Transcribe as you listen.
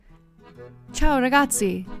Ciao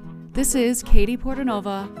ragazzi, this is Katie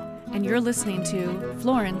Portanova, and you're listening to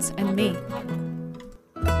Florence and Me.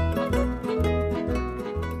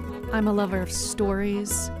 I'm a lover of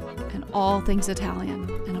stories and all things Italian,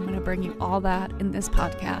 and I'm going to bring you all that in this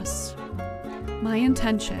podcast. My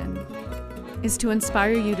intention is to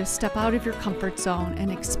inspire you to step out of your comfort zone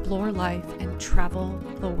and explore life and travel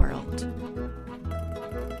the world.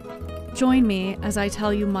 Join me as I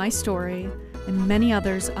tell you my story and many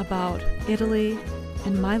others about Italy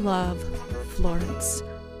and my love, Florence.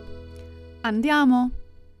 Andiamo!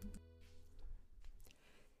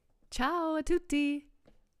 Ciao a tutti!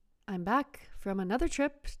 I'm back from another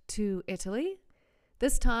trip to Italy,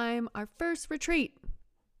 this time our first retreat.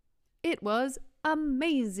 It was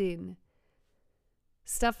amazing.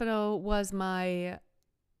 Stefano was my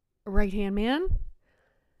right-hand man.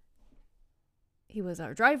 He was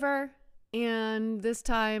our driver, and this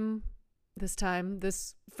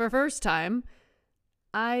first time,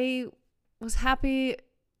 I was happy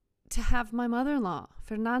to have my mother-in-law,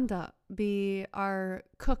 Fernanda, be our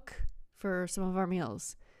cook for some of our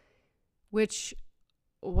meals, which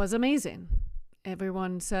was amazing.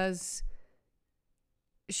 Everyone says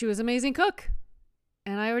she was an amazing cook,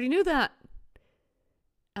 and I already knew that.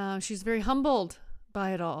 She's very humbled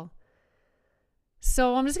by it all.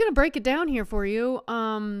 So I'm just going to break it down here for you.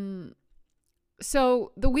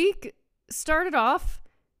 So the week started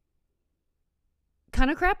kind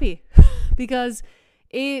of crappy because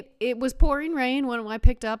it was pouring rain when I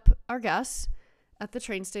picked up our guests at the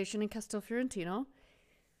train station in Castelfiorentino.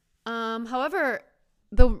 However,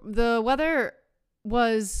 the weather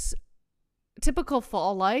was typical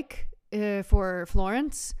fall-like for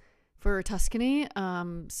Florence, for Tuscany.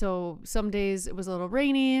 So some days it was a little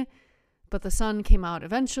rainy, but the sun came out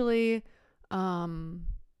eventually.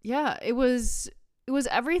 It was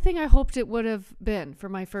everything I hoped it would have been for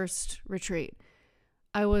my first retreat.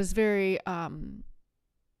 I was very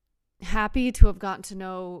happy to have gotten to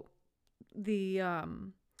know the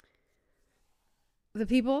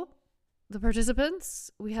people, the participants.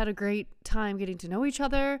 We had a great time getting to know each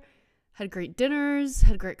other, had great dinners,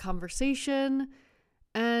 had great conversation,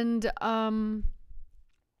 and I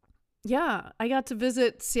got to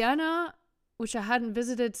visit Siena, which I hadn't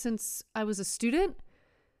visited since I was a student.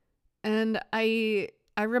 And I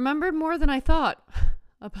remembered more than I thought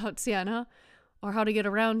about Siena or how to get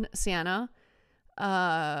around Siena.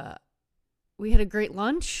 We had a great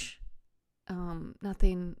lunch.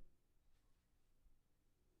 Nothing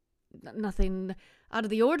out of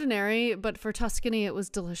the ordinary, but for Tuscany, it was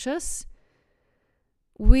delicious.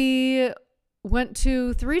 We went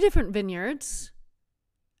to 3 different vineyards,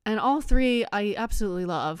 and all 3 I absolutely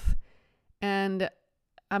love. And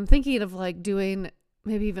I'm thinking of doing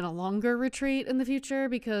maybe even a longer retreat in the future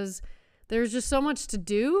because there's just so much to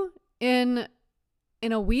do in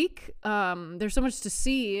a week. There's so much to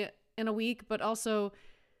see in a week, but also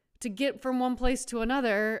to get from one place to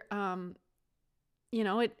another,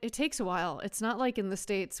 it takes a while. It's not like in the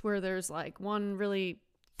States where there's one really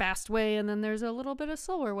fast way and then there's a little bit of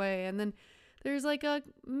slower way and then there's a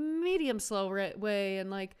medium slow way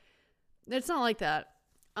and it's not like that.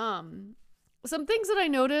 Some things that I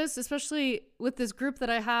noticed, especially with this group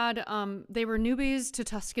that I had, they were newbies to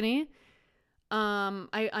Tuscany.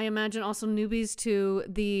 I imagine also newbies to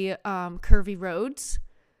the curvy roads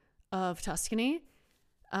of Tuscany.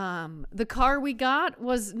 The car we got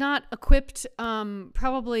was not equipped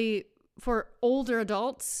probably for older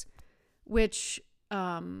adults, which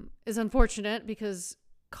is unfortunate because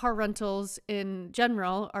car rentals in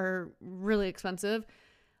general are really expensive.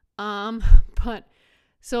 But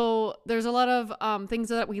so there's a lot of things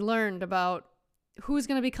that we learned about who's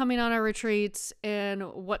going to be coming on our retreats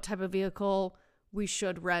and what type of vehicle we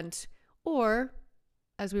should rent or,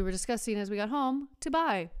 as we were discussing as we got home, to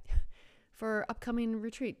buy for upcoming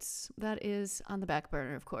retreats. That is on the back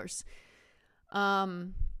burner, of course.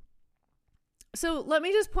 So let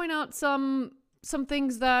me just point out some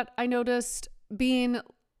things that I noticed being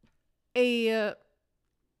a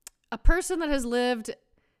person that has lived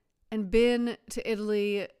and been to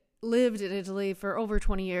Italy, lived in Italy for over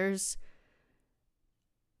 20 years,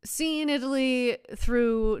 seeing Italy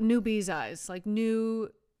through newbies' eyes,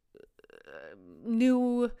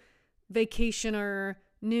 new vacationer,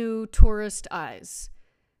 new tourist eyes.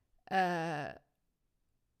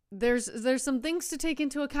 There's some things to take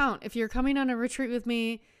into account. If you're coming on a retreat with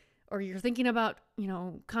me, or you're thinking about,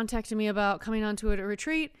 contacting me about coming onto a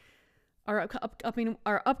retreat, our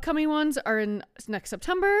upcoming ones are in next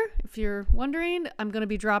September. If you're wondering, I'm going to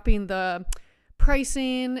be dropping the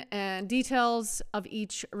pricing and details of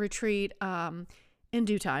each retreat in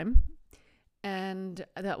due time. and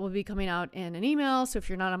that will be coming out in an email. So if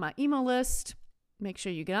you're not on my email list, make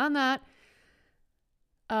sure you get on that.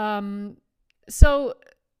 So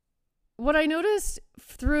what I noticed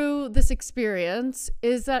through this experience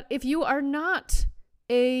is that if you are not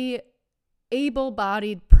a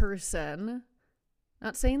able-bodied person,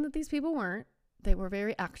 not saying that these people weren't, they were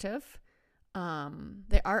very active.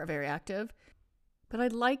 They are very active. But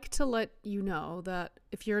I'd like to let you know that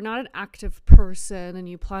if you're not an active person and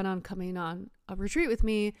you plan on coming on a retreat with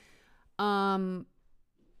me,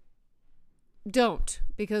 don't,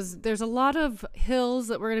 because there's a lot of hills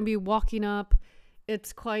that we're going to be walking up.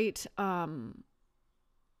 It's quite an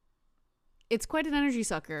energy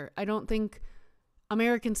sucker. I don't think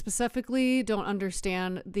Americans specifically don't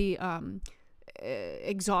understand the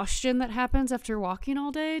exhaustion that happens after walking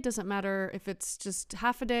all day. Doesn't matter if it's just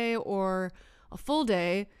half a day or a full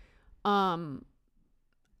day.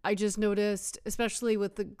 I just noticed, especially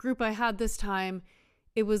with the group I had this time,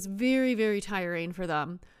 it was very, very tiring for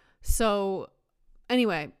them. So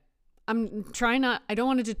anyway, I don't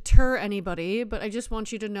want to deter anybody, but I just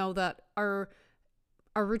want you to know that our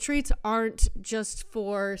retreats aren't just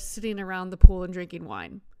for sitting around the pool and drinking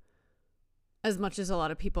wine, as much as a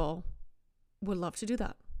lot of people would love to do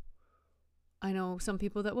that. I know some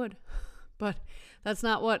people that would, but that's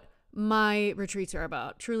not what my retreats are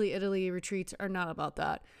about. Truly Italy retreats are not about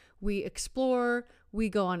that. We explore, we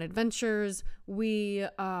go on adventures, we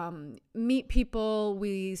meet people,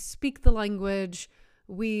 we speak the language,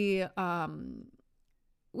 we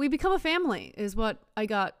become a family, is what I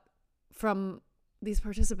got from these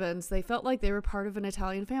participants. They felt like they were part of an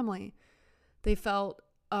Italian family. They felt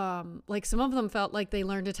like some of them felt like they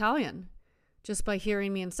learned Italian just by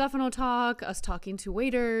hearing me and Stefano talk, us talking to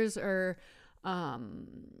waiters, or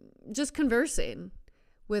just conversing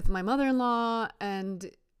with my mother-in-law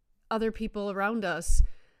and other people around us.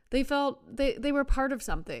 They felt they were part of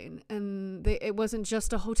something, and it wasn't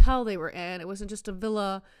just a hotel they were in. It wasn't just a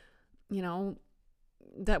villa,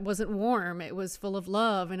 that wasn't warm. It was full of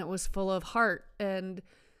love, and it was full of heart. And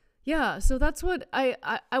yeah, so that's what I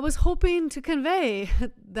was hoping to convey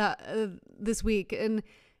that this week, and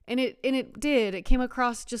it did. It came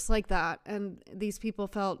across just like that, and these people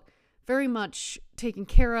felt very much taken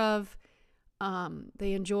care of.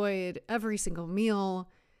 They enjoyed every single meal.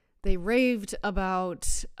 They raved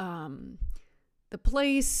about the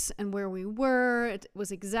place and where we were. It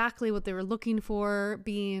was exactly what they were looking for,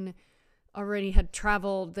 being already had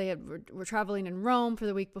traveled. They were traveling in Rome for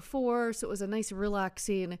the week before, so it was a nice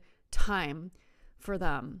relaxing time for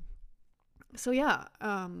them. So yeah,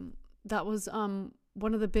 that was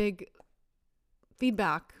one of the big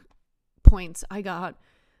feedback points I got,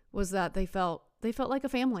 was that they felt like a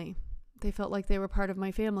family. They felt like they were part of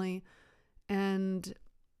my family, and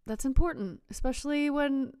that's important, especially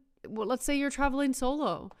when, let's say you're traveling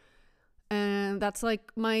solo. And that's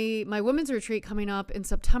like my women's retreat coming up in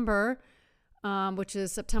September, which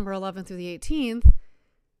is September 11th through the 18th.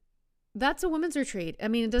 That's a women's retreat. I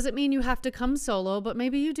mean, it doesn't mean you have to come solo, but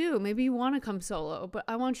maybe you do. Maybe you want to come solo. But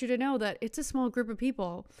I want you to know that it's a small group of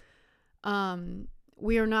people.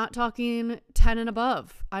 We are not talking 10 and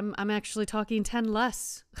above. I'm actually talking 10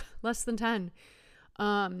 less than 10.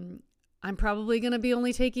 I'm probably going to be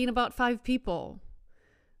only taking about 5 people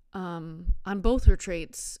on both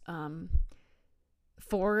retreats.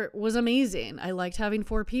 4 was amazing. I liked having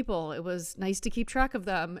 4 people. It was nice to keep track of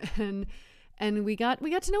them, and we got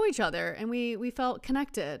to know each other, and we felt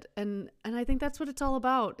connected. And I think that's what it's all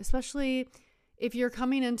about, especially if you're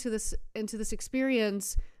coming into this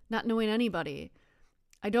experience not knowing anybody.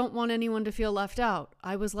 I don't want anyone to feel left out.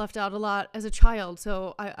 I was left out a lot as a child,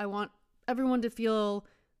 so I want everyone to feel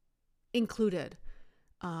included,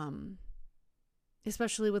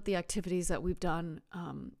 especially with the activities that we've done.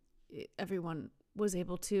 Everyone was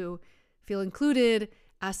able to feel included,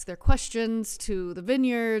 ask their questions to the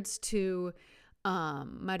vineyards, to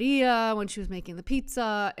Maria when she was making the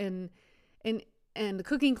pizza, and the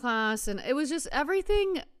cooking class, and it was just,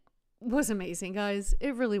 everything was amazing, guys.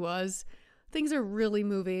 It really was. Things are really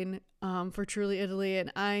moving for Truly Italy,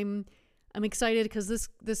 and I'm excited because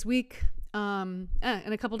this week, in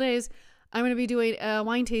a couple days, I'm going to be doing a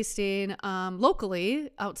wine tasting locally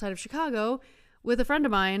outside of Chicago with a friend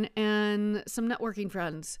of mine and some networking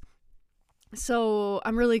friends. So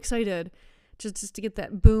I'm really excited just to get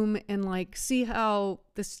that boom and like see how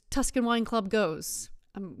this Tuscan Wine Club goes.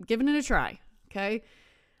 I'm giving it a try. Okay.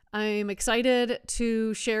 I'm excited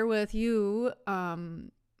to share with you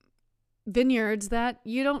vineyards that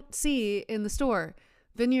you don't see in the store,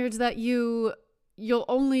 vineyards that you'll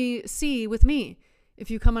only see with me if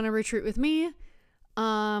you come on a retreat with me.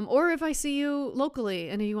 Or if I see you locally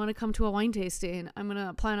and you want to come to a wine tasting, I'm going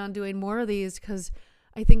to plan on doing more of these because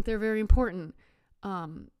I think they're very important.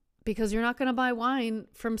 Because you're not going to buy wine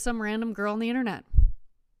from some random girl on the internet.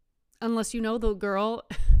 Unless you know the girl,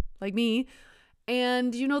 like me,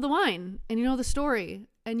 and you know the wine, and you know the story,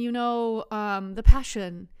 and you know the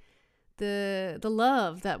passion, the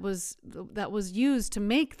love that was used to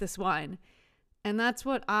make this wine. And that's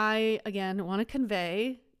what I, again, want to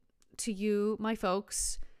convey to you, my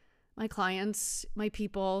folks, my clients, my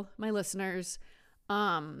people, my listeners,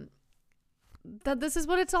 that this is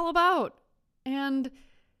what it's all about. And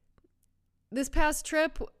this past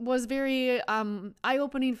trip was very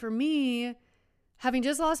eye-opening for me, having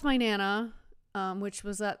just lost my Nana, which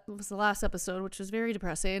was the last episode, which was very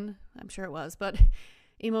depressing. I'm sure it was, but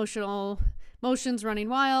emotions running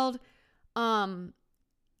wild.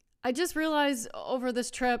 I just realized over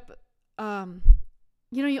this trip,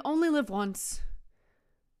 you only live once.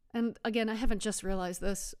 And again, I haven't just realized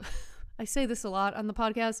this. I say this a lot on the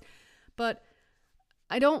podcast, but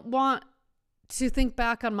I don't want to think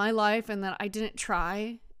back on my life and that I didn't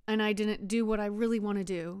try and I didn't do what I really want to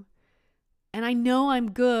do. And I know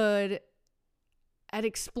I'm good at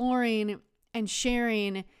exploring and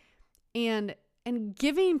sharing and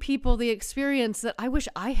giving people the experience that I wish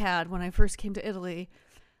I had when I first came to Italy.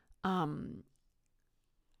 I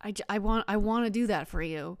want to do that for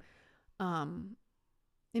you. And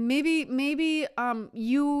maybe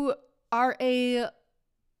you are a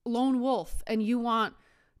lone wolf and you want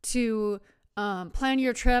to plan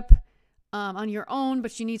your trip on your own,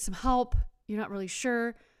 but you need some help. You're not really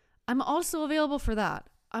sure. I'm also available for that.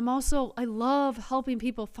 I love helping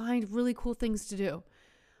people find really cool things to do.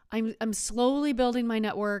 I'm slowly building my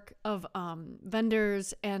network of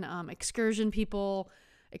vendors and excursion people.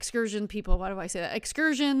 Why do I say that?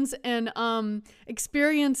 Excursions and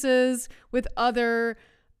experiences with other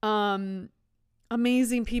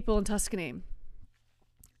amazing people in Tuscany.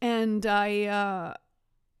 And I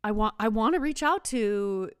want to reach out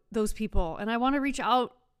to those people, and I want to reach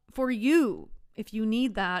out for you if you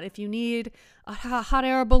need that. If you need a hot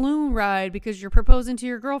air balloon ride because you're proposing to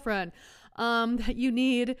your girlfriend, that you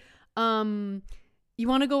need, you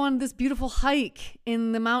want to go on this beautiful hike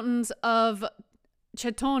in the mountains of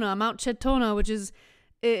Mount Cetona, which is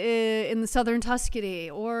in the southern Tuscany,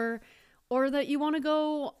 or that you want to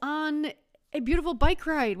go on a beautiful bike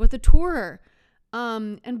ride with a tour,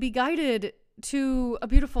 and be guided to a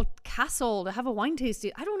beautiful castle to have a wine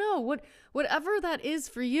tasting. I don't know, whatever that is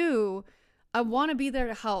for you, I want to be there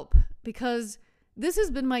to help, because this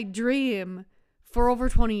has been my dream for over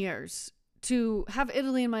 20 years, to have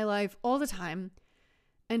Italy in my life all the time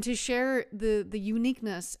and to share the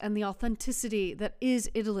uniqueness and the authenticity that is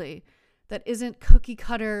Italy, that isn't cookie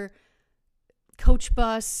cutter, coach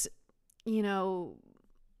bus,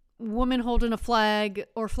 woman holding a flag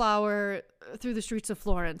or flower through the streets of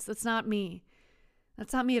Florence. That's not me.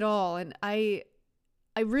 That's not me at all. And I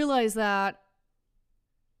realize that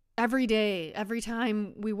every day, every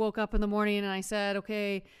time we woke up in the morning and I said,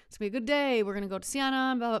 okay, it's going to be a good day. We're going to go to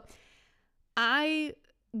Siena, blah, blah. I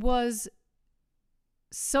was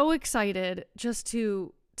so excited just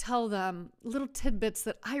to tell them little tidbits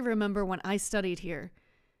that I remember when I studied here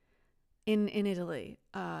in Italy.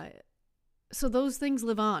 So those things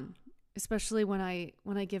live on, especially when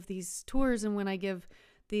I give these tours and when I give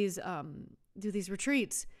these do these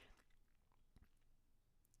retreats.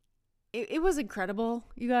 It was incredible,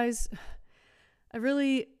 you guys. I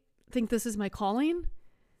really think this is my calling.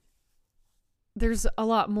 There's a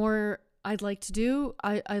lot more I'd like to do.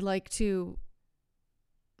 I'd like to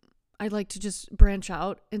just branch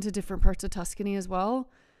out into different parts of Tuscany as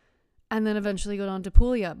well, and then eventually go down to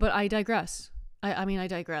Puglia. But I digress. I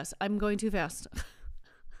digress. I'm going too fast.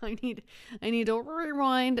 I need to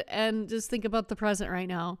rewind and just think about the present right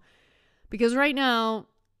now. Because right now,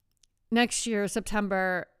 next year,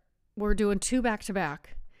 September, we're doing 2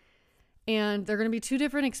 back-to-back. And they're going to be 2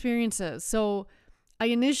 different experiences. So I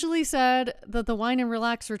initially said that the Wine and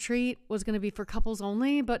Relax retreat was going to be for couples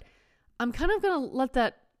only, but I'm kind of going to let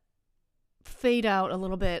that fade out a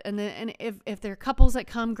little bit. And if there are couples that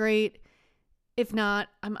come, great. If not,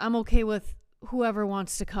 I'm okay with whoever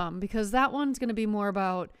wants to come, because that one's going to be more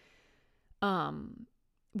about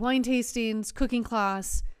wine tastings, cooking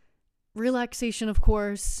class, relaxation, of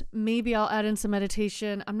course. Maybe I'll add in some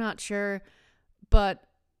meditation. I'm not sure, but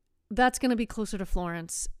that's going to be closer to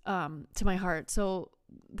Florence, to my heart. So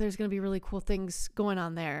there's going to be really cool things going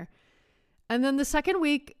on there. And then the second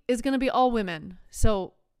week is going to be all women.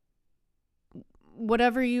 So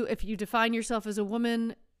if you define yourself as a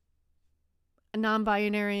woman, a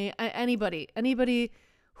non-binary, anybody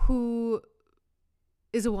who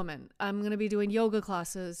is a woman. I'm going to be doing yoga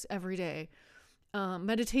classes every day.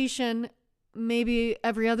 Meditation, maybe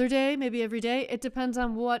every other day, maybe every day. It depends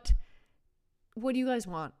on what do you guys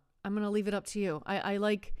want? I'm going to leave it up to you. I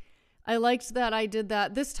liked that I did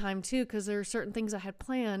that this time too, because there are certain things I had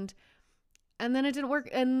planned and then it didn't work.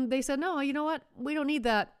 And they said, no, you know what? We don't need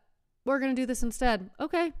that. We're going to do this instead.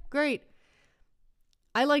 Okay, great.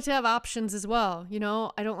 I like to have options as well. You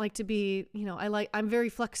know, I don't like to be, I'm very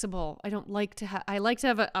flexible. I like to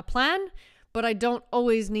have a plan, but I don't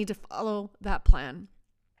always need to follow that plan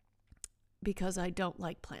because I don't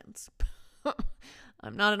like plans.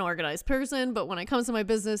 I'm not an organized person, but when it comes to my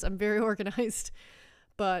business, I'm very organized.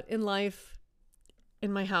 But in life,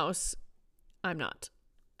 in my house, I'm not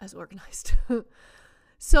as organized.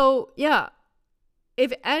 So, yeah,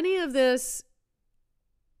 if any of this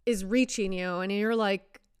is reaching you and you're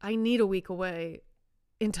like, I need a week away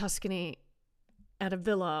in Tuscany at a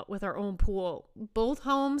villa with our own pool. Both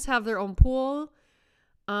homes have their own pool.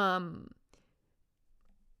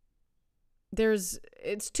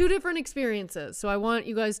 It's two different experiences. So I want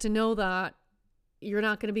you guys to know that you're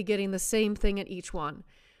not going to be getting the same thing at each one.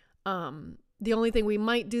 The only thing we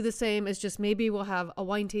might do the same is just maybe we'll have a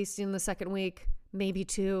wine tasting in the second week, maybe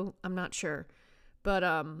two. I'm not sure. But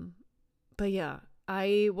yeah,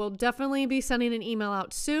 I will definitely be sending an email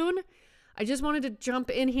out soon. I just wanted to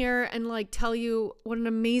jump in here and tell you what an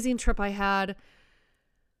amazing trip I had,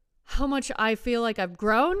 how much I feel like I've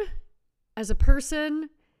grown as a person,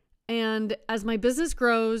 and as my business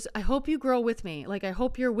grows, I hope you grow with me. I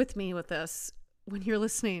hope you're with me with this when you're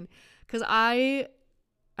listening, because I'm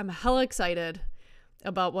hella excited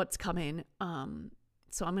about what's coming. So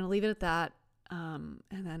I'm going to leave it at that. And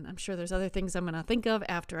then I'm sure there's other things I'm going to think of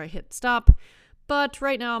after I hit stop. But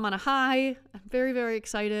right now I'm on a high. I'm very, very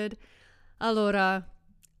excited. Allora,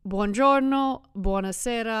 buongiorno,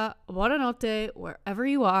 buonasera, buonanotte, wherever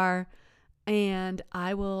you are. And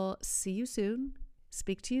I will see you soon.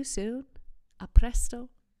 Speak to you soon. A presto.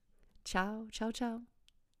 Ciao, ciao, ciao.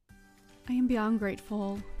 I am beyond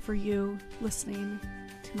grateful for you listening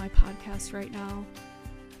to my podcast right now.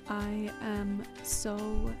 I am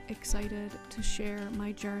so excited to share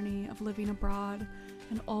my journey of living abroad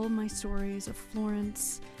and all of my stories of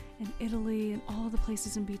Florence and Italy and all the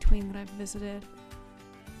places in between that I've visited.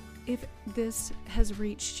 If this has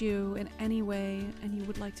reached you in any way and you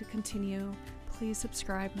would like to continue, please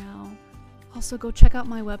subscribe now. Also, go check out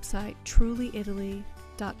my website,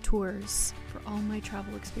 trulyitaly.tours, for all my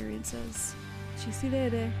travel experiences. Ci si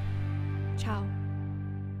vede. Ciao.